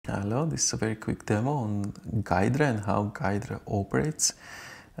Hello, this is a very quick demo on Ghidra and how Ghidra operates.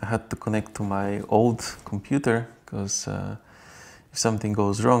 I had to connect to my old computer because if something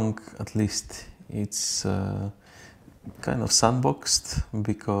goes wrong, at least it's kind of sandboxed,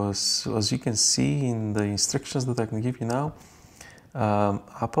 because as you can see in the instructions that I can give you now,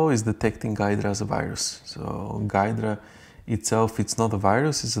 Apple is detecting Ghidra as a virus. So Ghidra itself, it's not a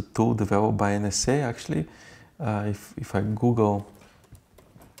virus, it's a tool developed by NSA actually. If I Google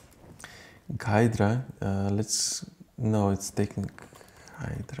Ghidra, it's taking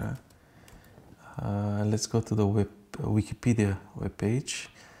Ghidra. Let's go to the Wikipedia webpage.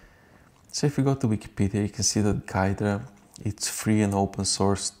 So if you go to Wikipedia, you can see that Ghidra, it's free and open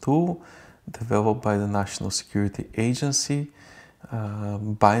source tool developed by the National Security Agency.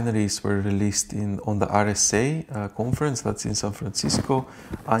 Binaries were released on the RSA conference, that's in San Francisco,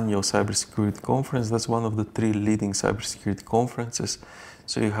 annual cybersecurity conference. That's one of the 3 leading cybersecurity conferences.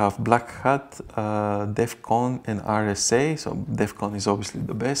 So you have Black Hat, DEF CON and RSA. So DEF CON is obviously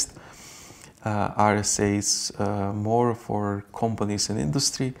the best. RSA is more for companies and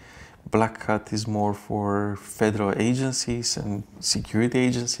industry. Black Hat is more for federal agencies and security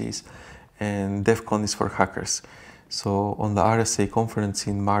agencies. And DEF CON is for hackers. So on the RSA conference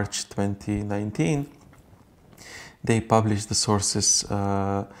in March 2019, they published the sources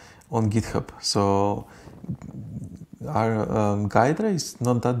on GitHub. So our Ghidra is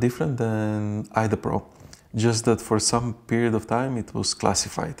not that different than IDA Pro, just that for some period of time it was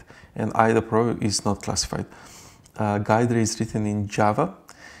classified, and IDA Pro is not classified. Ghidra is written in Java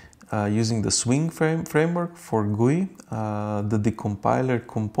using the Swing framework for GUI. The decompiler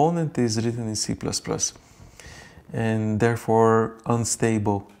component is written in C++. And therefore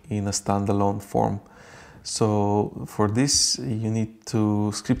unstable in a standalone form. So for this,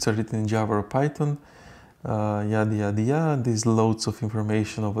 scripts are written in Java or Python, yada yada yada. There's loads of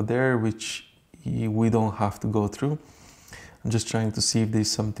information over there which we don't have to go through. I'm just trying to see if there's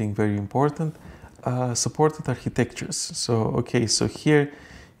something very important. Supported architectures. So here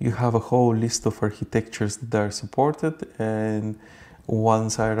you have a whole list of architectures that are supported, and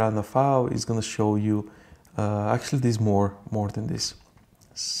once I run a file, it's going to show you actually there's more than this.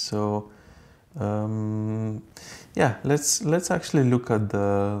 So let's actually look at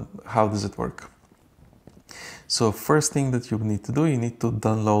how does it work. So first thing that you need to do, you need to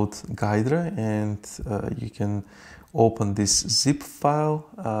download Ghidra, and you can open this zip file.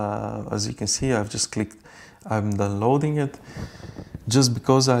 As you can see, I've just clicked, I'm downloading it, just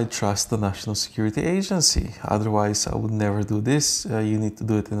because I trust the National Security Agency. Otherwise, I would never do this. You need to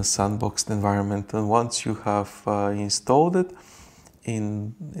do it in a sandboxed environment. And once you have installed it,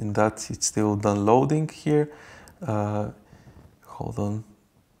 in that it's still downloading here. Hold on,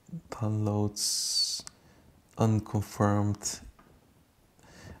 downloads unconfirmed.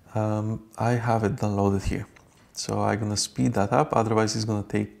 I have it downloaded here. So I'm gonna speed that up, otherwise it's gonna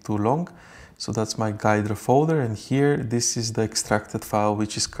take too long. So that's my Ghidra folder, and here this is the extracted file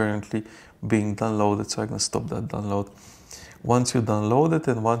which is currently being downloaded. So I'm going to stop that download. Once you download it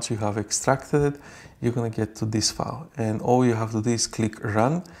and once you have extracted it, you're going to get to this file, and all you have to do is click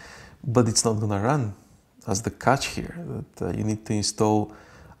run, but it's not going to run. That's the catch here, that you need to install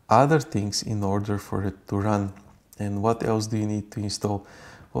other things in order for it to run. And what else do you need to install?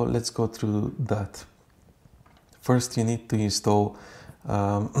 Well, let's go through that. First, you need to install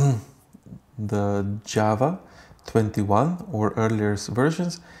the Java 21 or earlier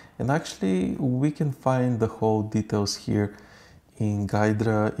versions, and actually we can find the whole details here in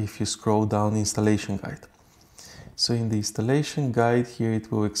Ghidra if you scroll down installation guide. So in the installation guide here, it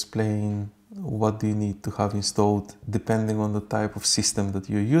will explain what do you need to have installed depending on the type of system that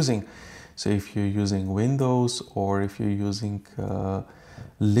you're using. So if you're using Windows or if you're using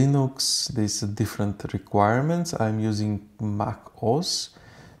Linux, there's different requirements. I'm using Mac OS.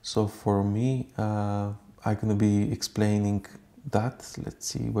 So for me, I'm going to be explaining that. Let's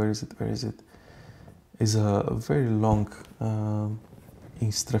see, where is it? It's a very long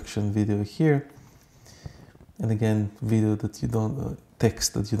instruction video here. And again, video that you don't,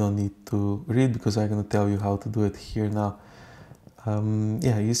 text that you don't need to read, because I'm going to tell you how to do it here now.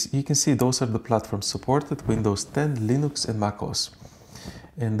 You can see those are the platforms supported: Windows 10, Linux and Mac OS.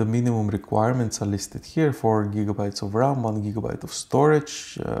 And the minimum requirements are listed here: 4 GB of RAM, 1 GB of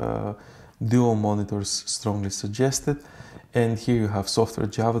storage, dual monitors strongly suggested. And here you have software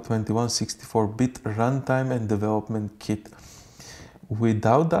Java 21, 64-bit runtime and development kit.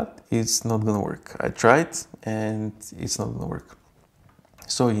 Without that, it's not going to work. I tried and it's not going to work.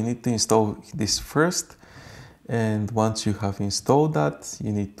 So you need to install this first. And once you have installed that,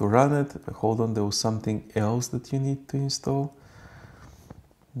 you need to run it. Hold on, there was something else that you need to install.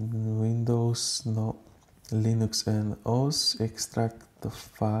 Windows, no, Linux and OS, extract the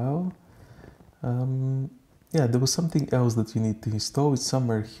file. Yeah, there was something else that you need to install. It's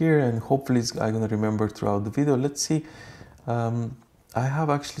somewhere here, and hopefully I'm gonna remember throughout the video. Let's see. I have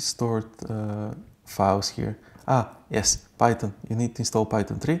actually stored files here. Yes, Python. You need to install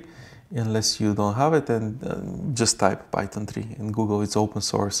Python 3. Unless you don't have it, and just type Python 3 in Google. It's open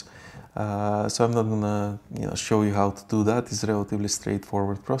source. So I'm not gonna show you how to do that. It's a relatively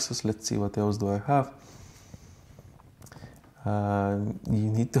straightforward process. Let's see, what else do I have. You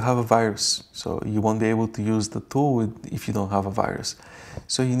need to have a virus, so you won't be able to use the tool if you don't have a virus.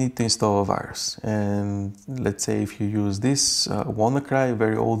 So you need to install a virus, and let's say if you use this WannaCry,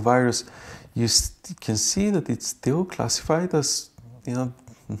 very old virus, you can see that it's still classified as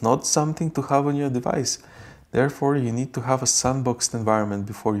not something to have on your device. Therefore, you need to have a sandboxed environment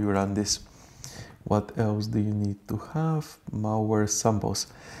before you run this. What else do you need to have? Malware samples.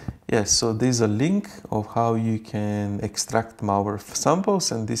 Yes, so there's a link of how you can extract malware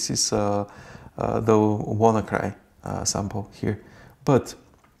samples, and this is the WannaCry sample here. But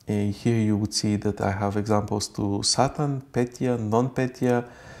here you would see that I have examples to Satan, Petya, non-Petya,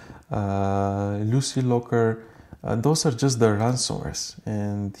 Lucy Locker. Those are just the ransomwares,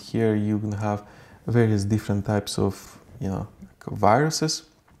 and here you can have various different types of viruses,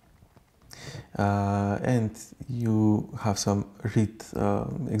 and you have some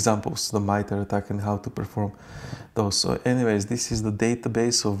examples, the MITRE attack and how to perform those. So anyways, this is the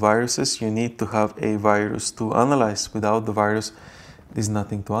database of viruses. You need to have a virus to analyze. Without the virus, there's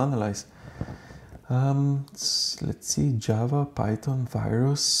nothing to analyze. Let's see, Java, Python,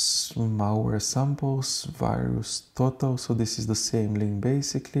 virus, malware samples, virus total. So this is the same link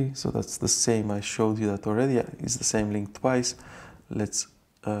basically. So that's the same, I showed you that already. Yeah, it's the same link twice. Let's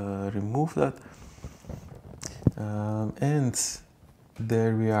remove that. And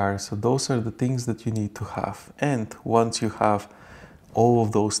there we are. So those are the things that you need to have. And once you have all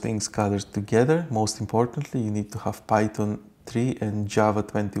of those things gathered together, most importantly, you need to have Python 3 and Java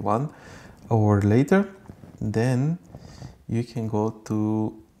 21 or later, then you can go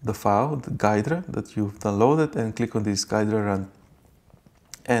to the file, the Ghidra that you've downloaded, and click on this Ghidra run.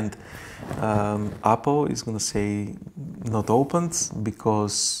 And Apple is going to say not opened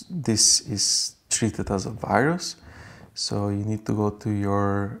because this is treated as a virus. So you need to go to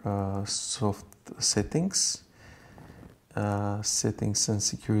your soft settings, settings and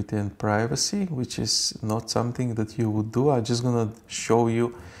security and privacy, which is not something that you would do. I'm just going to show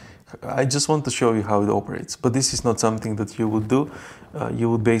you. I just want to show you how it operates, but this is not something that you would do. You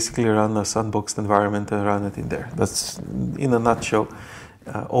would basically run a sandboxed environment and run it in there. That's in a nutshell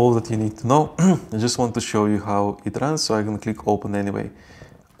all that you need to know. I just want to show you how it runs, so I'm going to click open anyway.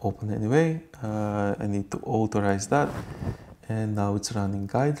 Open anyway. I need to authorize that, and now it's running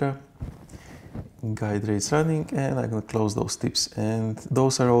Ghidra. Ghidra is running, and I'm going to close those tips. And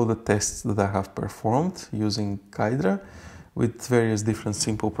those are all the tests that I have performed using Ghidra, with various different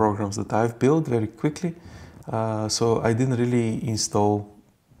simple programs that I've built very quickly. So I didn't really install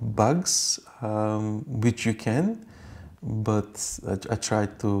bugs, which you can, but I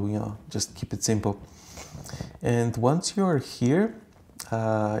tried to just keep it simple. And once you're here,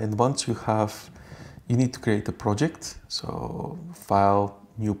 and once you need to create a project. So file,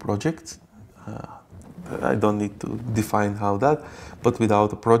 new project. I don't need to define how that, but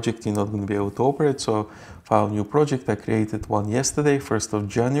without a project you're not going to be able to operate. So file, new project. I created one yesterday, 1st of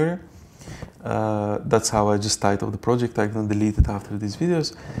January. That's how I just titled the project. I'm going to delete it after these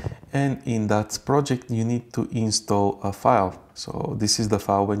videos. And in that project you need to install a file. So this is the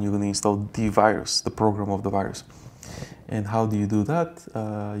file when you're going to install the virus, the program of the virus. And how do you do that?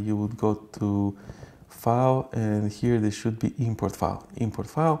 You would go to file, and here there should be import file,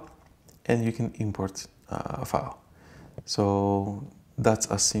 and you can import a file. So that's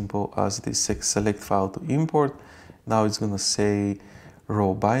as simple as this. Select file to import. Now it's going to say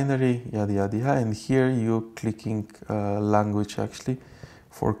raw binary, yada yada yada, and here you're clicking language actually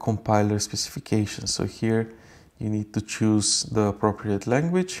for compiler specification. So here you need to choose the appropriate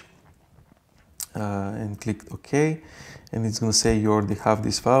language and click OK, and it's going to say you already have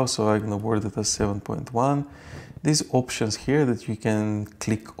this file, so I'm going to word it as 7.1. These options here that you can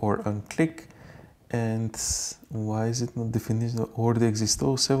click or unclick. And why is it not definition already exists?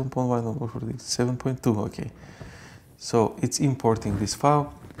 Oh, 7.1 or 7.2. Okay, so it's importing this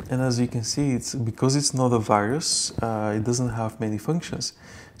file, and as you can see, it's because it's not a virus, it doesn't have many functions.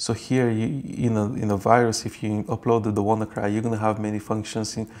 So here in a virus, if you uploaded the WannaCry, you're going to have many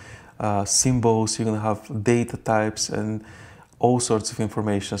functions in symbols, you're going to have data types and all sorts of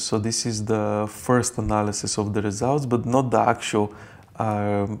information. So this is the first analysis of the results, but not the actual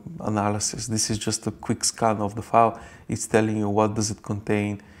analysis. This is just a quick scan of the file. It's telling you what does it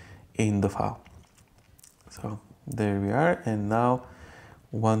contain in the file. So there we are, and now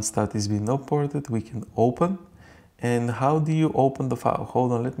once that is being imported, we can open. And how do you open the file?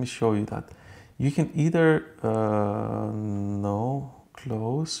 Hold on, let me show you that. You can either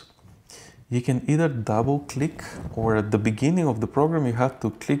close. You can either double click, or at the beginning of the program you have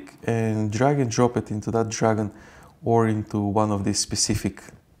to click and drag and drop it into that dragon or into one of these specific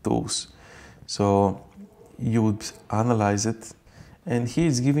tools. So you would analyze it, and here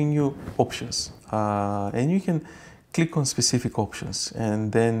it's giving you options, and you can click on specific options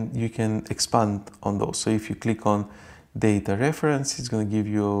and then you can expand on those. So if you click on data reference, it's going to give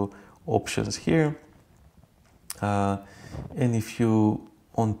you options here, and if you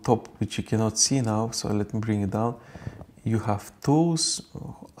on top, which you cannot see now, so let me bring it down, you have tools,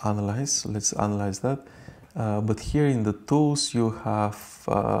 analyze, let's analyze that, but here in the tools you have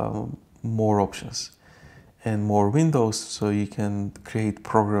more options and more windows, so you can create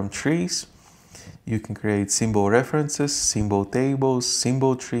program trees, you can create symbol references, symbol tables,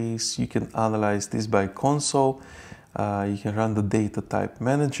 symbol trees, you can analyze this by console, you can run the data type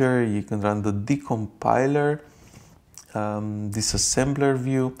manager, you can run the decompiler, disassembler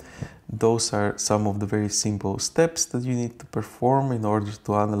view. Those are some of the very simple steps that you need to perform in order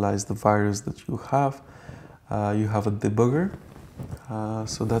to analyze the virus that you have. You have a debugger,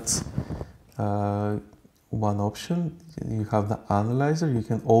 so that's one option. You have the analyzer, you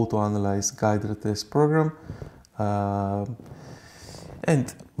can auto-analyze Ghidra test program,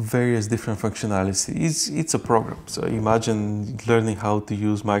 and various different functionalities. It's a program, so imagine learning how to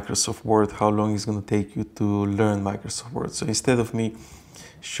use Microsoft Word, how long it's going to take you to learn Microsoft Word. So instead of me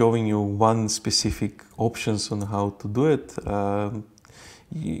showing you one specific options on how to do it,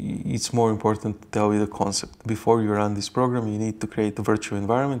 it's more important to tell you the concept. Before you run this program, you need to create a virtual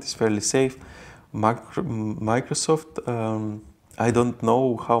environment. It's fairly safe. Microsoft, I don't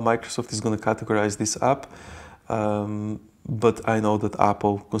know how Microsoft is going to categorize this app, but I know that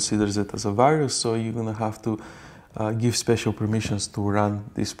Apple considers it as a virus, so you're going to have to give special permissions to run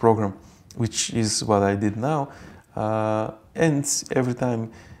this program, which is what I did now. And every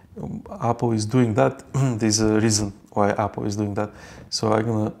time Apple is doing that, there's a reason why Apple is doing that. So I'm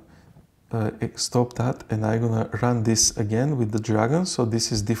going to stop that, and I'm going to run this again with the dragon. So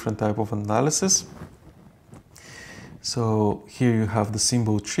this is different type of analysis. So here you have the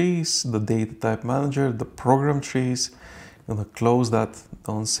symbol trees, the data type manager, the program trees. I'm going to close that,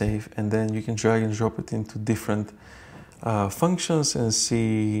 don't save, and then you can drag and drop it into different functions and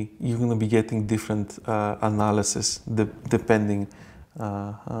see you're going to be getting different analysis depending.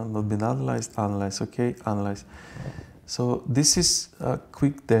 Not been analyzed, analyze, okay, analyze. So this is a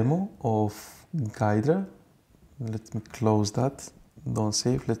quick demo of Ghidra. Let me close that, don't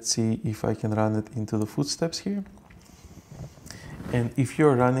save. Let's see if I can run it into the footsteps here. And if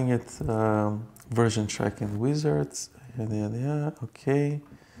you're running it, version tracking wizards, okay,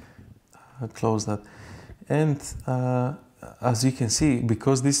 close that. And as you can see,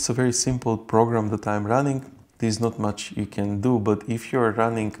 because this is a very simple program that I'm running, there's not much you can do. But if you're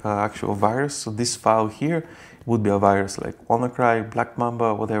running actual virus, so this file here would be a virus like WannaCry, Black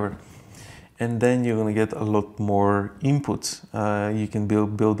Mamba, whatever. And then you're gonna get a lot more inputs. You can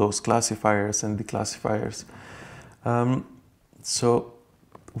build those classifiers and declassifiers. So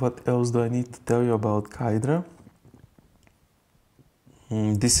what else do I need to tell you about Ghidra?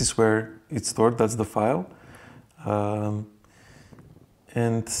 This is where it's stored, that's the file.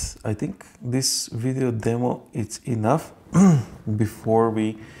 And I think this video demo is enough before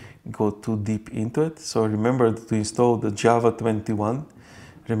we go too deep into it. So remember to install the Java 21,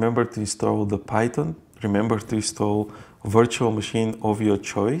 remember to install the Python, remember to install virtual machine of your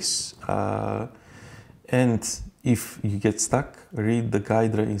choice. And if you get stuck, read the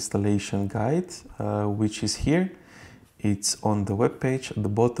Ghidra installation guide, which is here. It's on the web page at the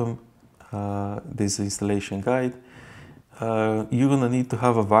bottom. There's the installation guide. You're gonna need to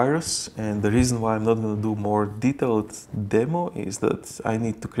have a virus, and the reason why I'm not gonna do more detailed demo is that I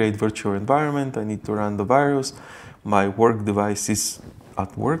need to create virtual environment, I need to run the virus. My work device is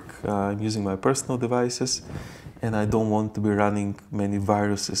at work, I'm using my personal devices, and I don't want to be running many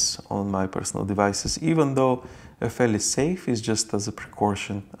viruses on my personal devices, even though they're fairly safe, is just as a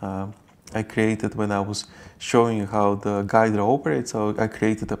precaution. I created, when I was showing you how the Ghidra operates, I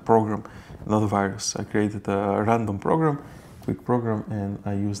created a program, not a virus. I created a random program, quick program, and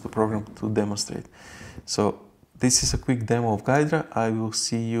I used the program to demonstrate. So this is a quick demo of Ghidra. I will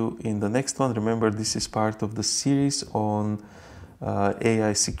see you in the next one. Remember, this is part of the series on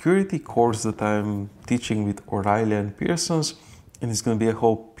AI security course that I'm teaching with O'Reilly and Pearson's. And it's going to be a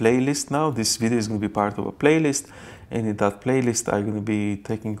whole playlist now. This video is going to be part of a playlist, and in that playlist I'm going to be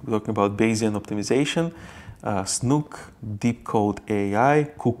talking about Bayesian optimization, Snook, Deep Code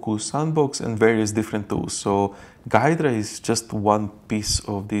AI, Cuckoo Sandbox, and various different tools. So Ghidra is just one piece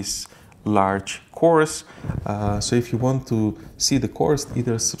of this large course. So if you want to see the course,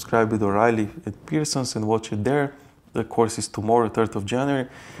 either subscribe with O'Reilly at Pearson's and watch it there. The course is tomorrow, 3rd of January.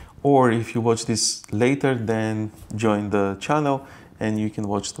 Or if you watch this later, then join the channel and you can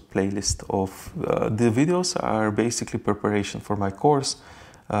watch the playlist of the videos are basically preparation for my course.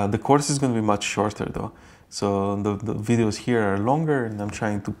 The course is going to be much shorter though. So the videos here are longer, and I'm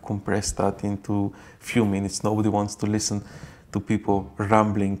trying to compress that into few minutes. Nobody wants to listen to people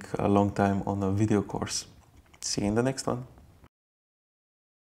rambling a long time on a video course. See you in the next one.